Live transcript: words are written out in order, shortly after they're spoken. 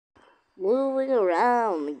moving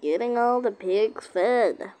around, getting all the pigs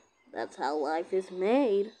fed. That's how life is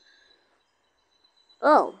made.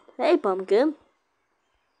 Oh, hey, Pumpkin.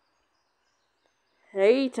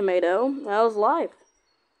 Hey, Tomato. How's life?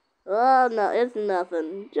 Oh, no, it's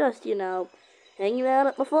nothing. Just, hanging out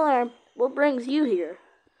at the farm. What brings you here?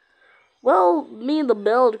 Well, me and the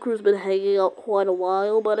Belled crew's been hanging out quite a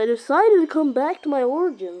while, but I decided to come back to my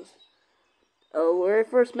origins. Oh, where I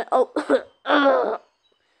first met... Oh,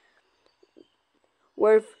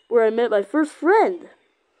 where I met my first friend.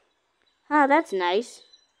 Ah, that's nice.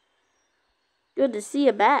 Good to see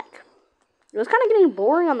you back. It was kind of getting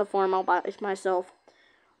boring on the farm all by myself.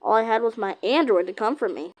 All I had was my android to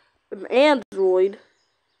comfort me. An android?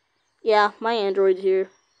 Yeah, my android's here.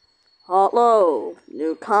 Hello,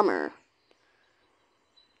 newcomer.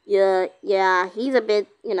 Yeah, he's a bit,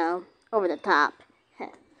 over the top.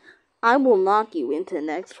 I will knock you into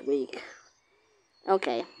next week.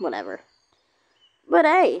 Okay, whatever. But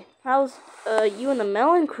hey, how's you and the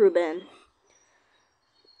Melon crew been?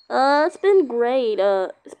 It's been great.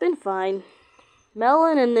 It's been fine.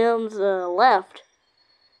 Melon and them's left,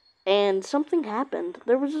 and something happened.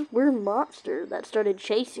 There was this weird monster that started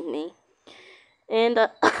chasing me, and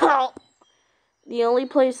the only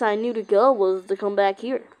place I knew to go was to come back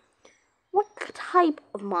here. What type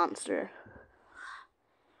of monster?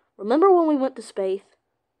 Remember when we went to space?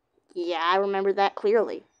 Yeah, I remember that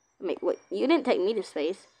clearly. I mean, wait, you didn't take me to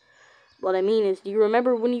space. What I mean is, do you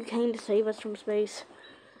remember when you came to save us from space?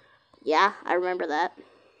 Yeah, I remember that.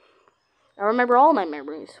 I remember all my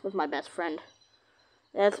memories with my best friend.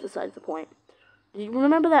 That's besides the point. Do you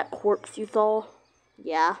remember that corpse you saw?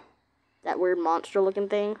 Yeah, that weird monster-looking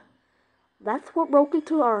thing. That's what broke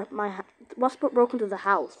into That's what broke into the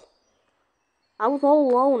house. I was all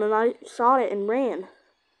alone and I saw it and ran.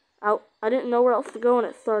 I didn't know where else to go,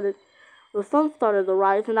 and the sun started to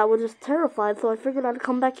rise, and I was just terrified, so I figured I'd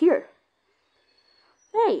come back here.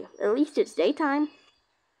 Hey, at least it's daytime.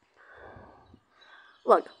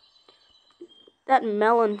 Look, that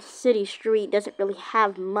Melon City street doesn't really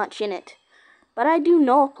have much in it, but I do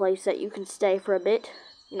know a place that you can stay for a bit,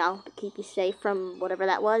 to keep you safe from whatever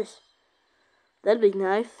that was. That'd be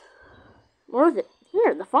nice. Where is it?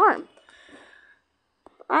 Here, the farm.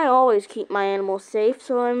 I always keep my animals safe,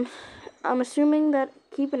 so I'm assuming that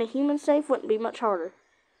keeping a human safe wouldn't be much harder.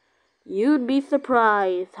 You'd be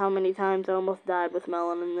surprised how many times I almost died with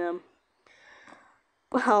Melon and them.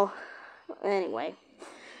 Well, anyway.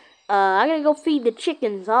 I gotta go feed the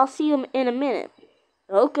chickens. I'll see them in a minute.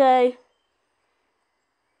 Okay.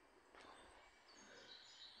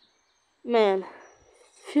 Man,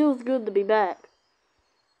 feels good to be back.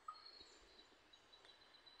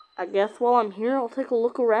 I guess while I'm here, I'll take a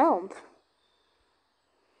look around.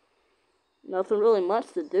 Nothing really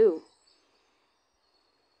much to do.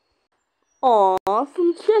 Aw,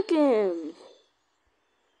 some chickens!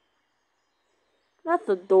 That's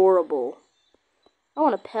adorable. I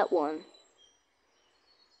want to pet one.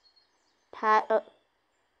 Pat up.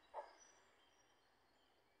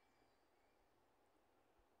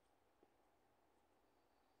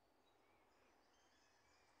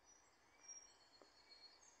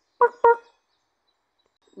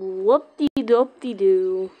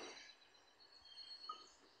 Whoop-de-doop-de-doo.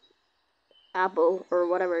 Apple, or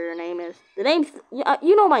whatever your name is. The name's...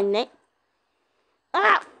 you know my name.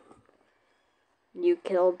 Ah! You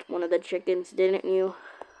killed one of the chickens, didn't you?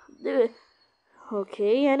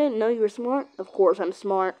 Okay, I didn't know you were smart. Of course I'm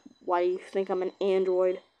smart. Why do you think I'm an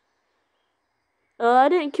android? I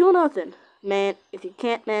didn't kill nothing. Man, if you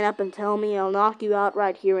can't man up and tell me, I'll knock you out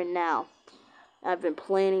right here and now. I've been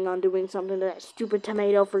planning on doing something to that stupid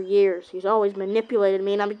tomato for years. He's always manipulated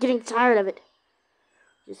me, and I'm getting tired of it.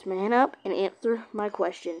 Just man up and answer my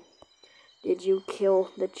question. Did you kill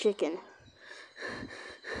the chicken?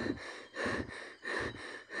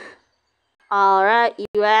 Alright,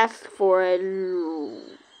 you asked for it.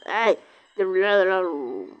 Hey,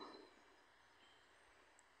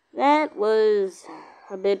 that was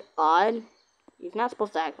a bit odd. He's not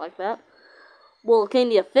supposed to act like that. Well, can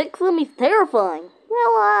you fix him? He's terrifying.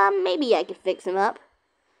 Well, maybe I could fix him up.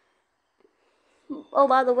 Oh,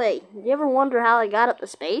 by the way, did you ever wonder how I got up to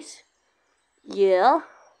space? Yeah.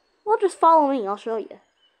 Well, just follow me. I'll show you.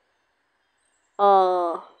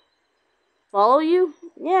 Follow you?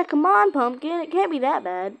 Yeah, come on, Pumpkin. It can't be that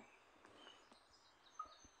bad.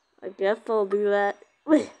 I guess I'll do that.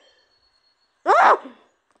 Ah!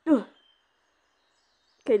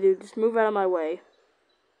 Okay, dude, just move out of my way.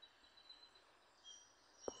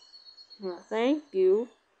 Thank you.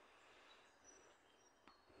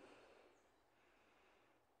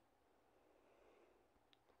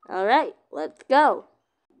 Alright, let's go.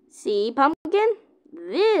 See, Pumpkin?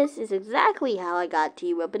 This is exactly how I got to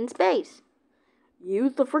you up in space.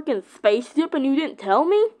 Used the freaking spaceship and you didn't tell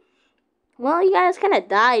me? Well, you guys kind of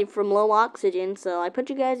died from low oxygen, so I put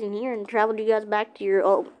you guys in here and traveled you guys back to your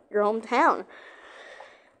hometown.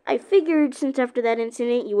 I figured since after that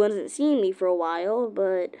incident you wasn't seeing me for a while,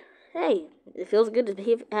 but hey, it feels good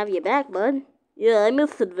to have you back, bud. Yeah, I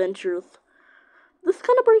miss adventures. This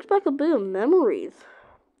kind of brings back a bit of memories.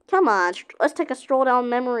 Come on, let's take a stroll down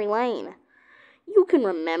memory lane. You can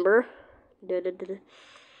remember.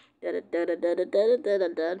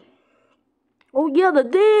 Oh yeah, the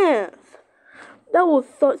dance! That was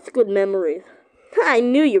such good memories. I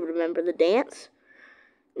knew you'd remember the dance.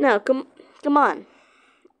 Now, come on.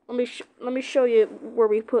 Let me show you where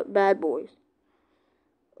we put bad boys.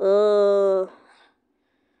 That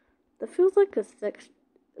feels like a sex.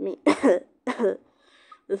 I mean,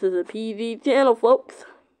 this is a PG channel, folks.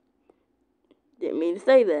 Didn't mean to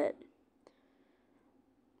say that.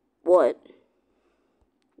 What?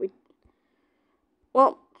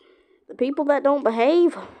 Well, the people that don't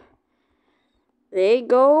behave, they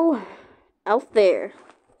go out there.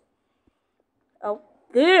 Out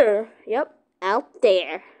there? Yep, out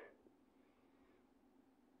there.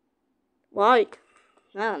 Why?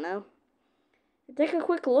 I don't know. Take a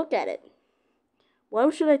quick look at it. Why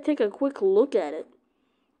should I take a quick look at it?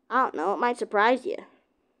 I don't know, it might surprise you.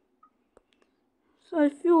 So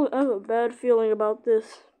I have a bad feeling about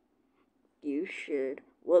this. You should.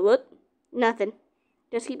 What? Nothing.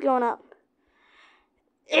 Just keep going up.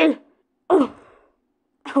 Oh.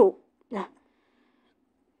 Oh.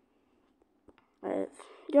 Let's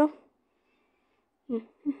go.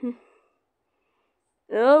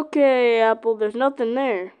 Okay, Apple, there's nothing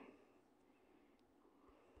there.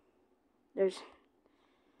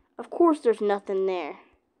 Of course there's nothing there.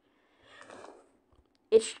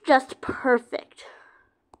 It's just perfect.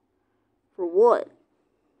 For what?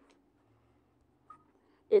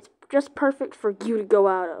 It's just perfect for you to go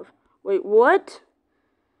out of. Wait, what?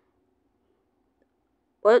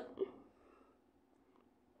 What?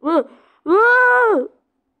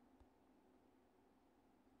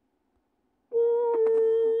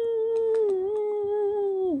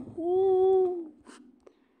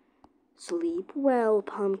 Sleep well,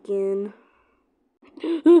 Pumpkin.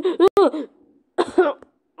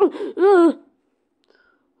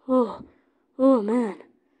 Oh man.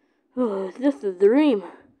 Oh, is this a dream?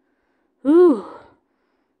 Oh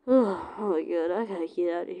my god, I gotta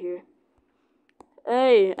get out of here.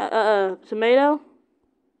 Hey, tomato?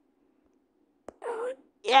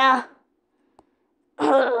 Yeah.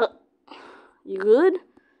 You good?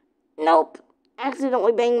 Nope.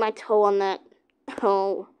 Accidentally banged my toe on that.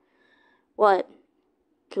 Oh. What?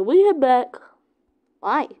 Can we head back?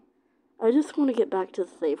 Why? I just want to get back to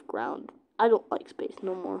the safe ground. I don't like space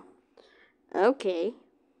no more. Okay.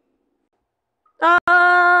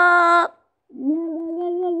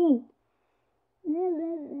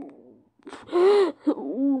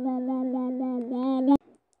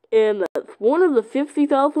 And that's one of the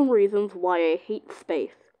 50,000 reasons why I hate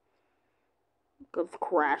space. Because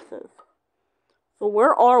crashes. So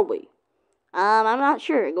where are we? I'm not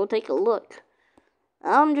sure. Go take a look.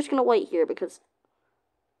 I'm just gonna wait here because...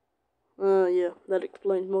 yeah, that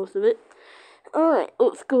explains most of it. Alright,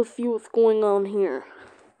 let's go see what's going on here.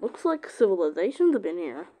 Looks like civilizations have been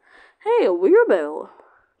here. Hey, a weirdo.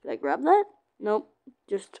 Did I grab that? Nope,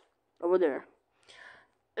 just over there.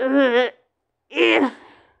 Yeah.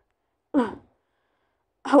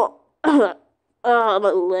 Oh,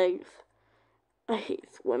 my legs. I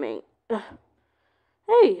hate swimming.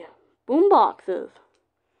 Hey, boom boxes.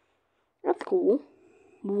 That's cool.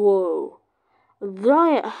 Whoa, a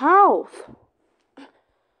giant house.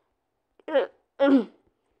 Let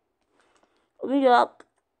me get up.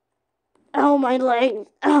 Ow, my legs.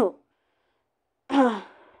 Ow. Ah.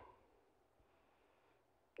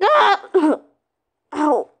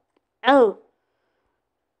 Ow. Ow.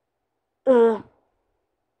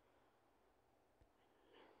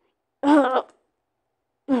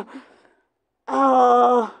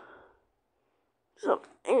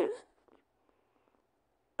 Something's...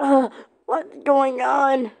 what's going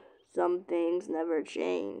on? Some things never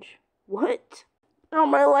change. What? Oh,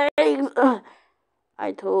 my legs!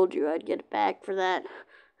 I told you I'd get back for that.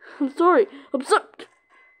 I'm sorry. I'm sorry.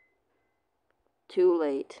 Too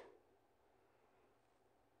late.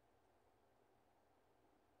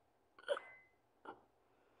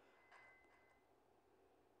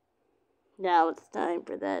 Now it's time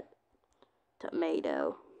for that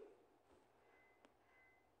tomato.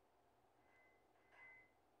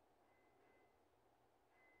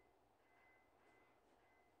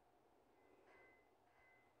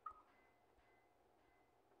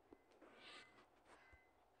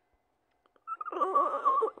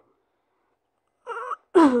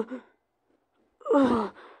 What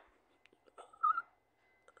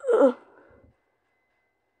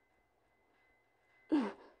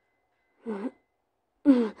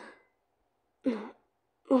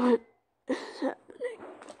is happening?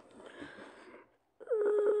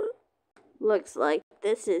 Looks like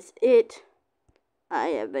this is it. I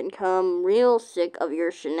have become real sick of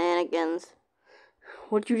your shenanigans.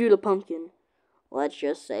 What'd you do to Pumpkin? Let's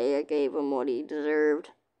just say I gave him what he deserved.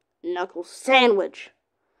 Knuckle sandwich!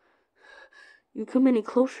 You come any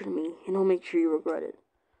closer to me, and I'll make sure you regret it.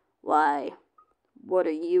 Why? What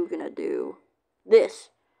are you gonna do? This!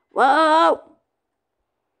 Whoa!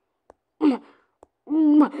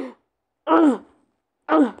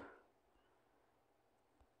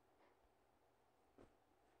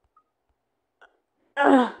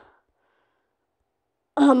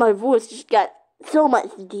 My voice just got so much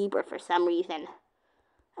deeper for some reason.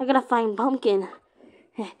 I gotta find Pumpkin.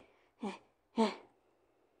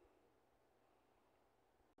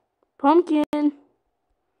 Pumpkin!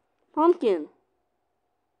 Pumpkin!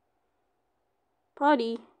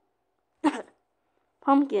 Potty!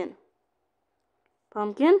 Pumpkin!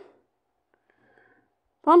 Pumpkin?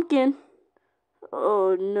 Pumpkin!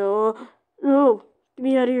 Oh no! No! Get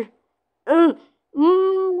me out of here! No!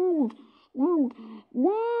 No! No!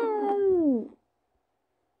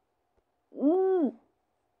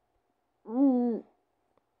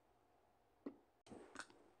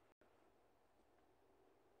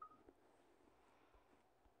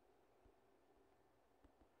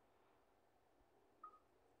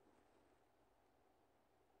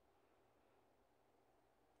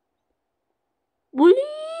 Whee!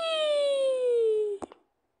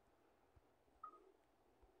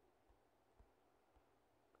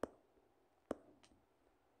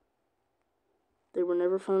 They were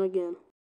never found again.